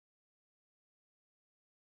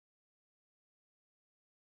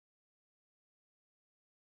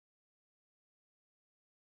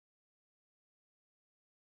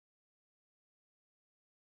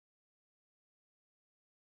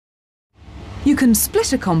You can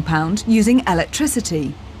split a compound using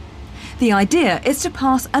electricity. The idea is to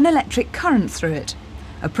pass an electric current through it,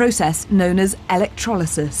 a process known as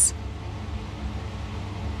electrolysis.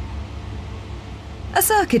 A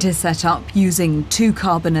circuit is set up using 2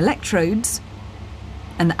 carbon electrodes,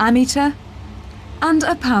 an ammeter and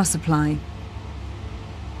a power supply.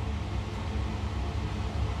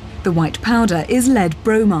 The white powder is lead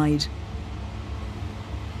bromide.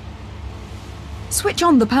 Switch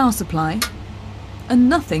on the power supply and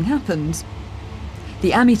nothing happens.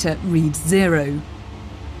 The ammeter reads 0.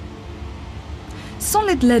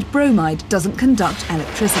 Solid lead bromide doesn't conduct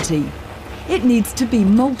electricity. It needs to be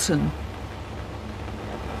molten.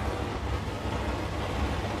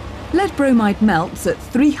 Lead bromide melts at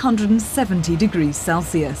 370 degrees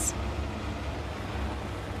Celsius.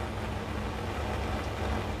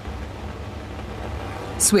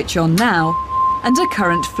 Switch on now and a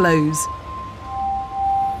current flows.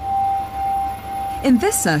 In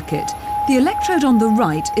this circuit, the electrode on the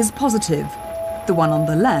right is positive, the one on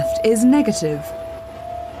the left is negative.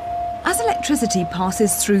 As electricity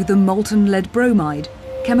passes through the molten lead bromide,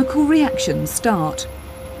 chemical reactions start.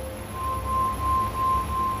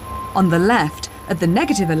 On the left, at the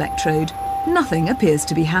negative electrode, nothing appears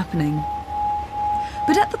to be happening.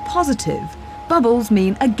 But at the positive, bubbles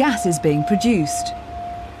mean a gas is being produced.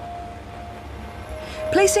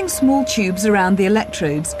 Placing small tubes around the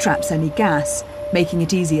electrodes traps any gas, making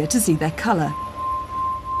it easier to see their colour.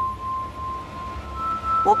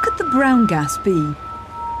 What could the brown gas be?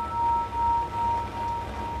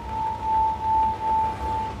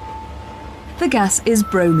 The gas is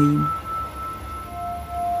bromine.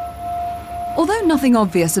 Although nothing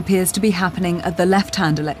obvious appears to be happening at the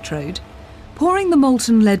left-hand electrode, pouring the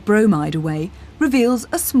molten lead bromide away reveals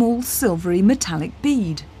a small silvery metallic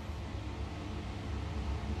bead.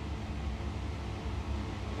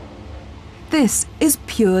 This is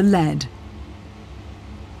pure lead.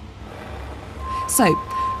 So,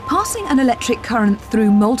 passing an electric current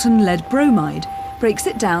through molten lead bromide breaks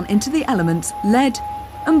it down into the elements lead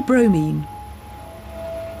and bromine.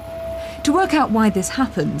 To work out why this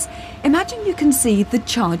happens, imagine you can see the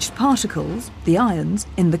charged particles, the ions,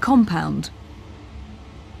 in the compound.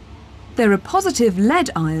 There are positive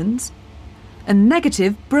lead ions and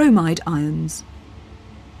negative bromide ions.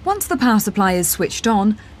 Once the power supply is switched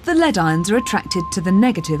on, the lead ions are attracted to the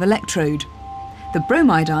negative electrode. The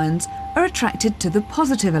bromide ions are attracted to the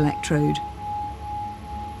positive electrode.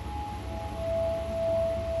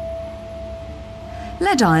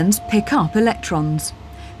 Lead ions pick up electrons.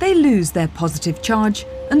 They lose their positive charge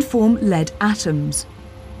and form lead atoms.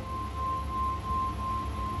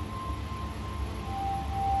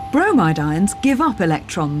 Bromide ions give up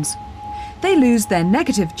electrons. They lose their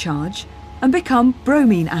negative charge and become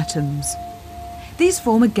bromine atoms. These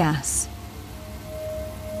form a gas.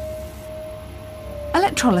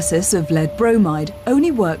 Electrolysis of lead bromide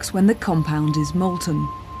only works when the compound is molten.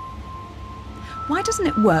 Why doesn't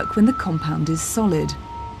it work when the compound is solid?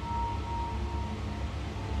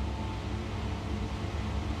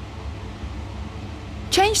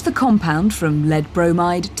 Change the compound from lead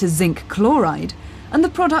bromide to zinc chloride and the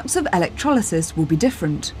products of electrolysis will be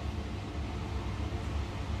different.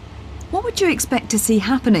 What would you expect to see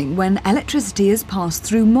happening when electricity is passed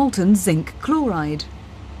through molten zinc chloride?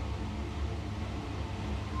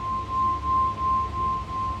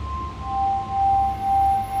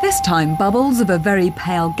 This time, bubbles of a very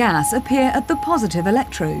pale gas appear at the positive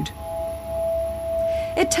electrode.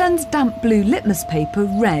 It turns damp blue litmus paper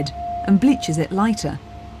red and bleaches it lighter.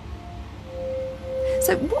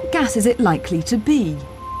 So what gas is it likely to be?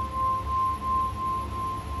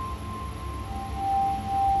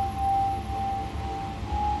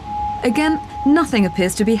 Again, nothing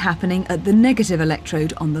appears to be happening at the negative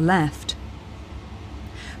electrode on the left.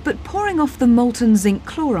 But pouring off the molten zinc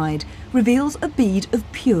chloride reveals a bead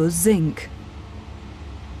of pure zinc.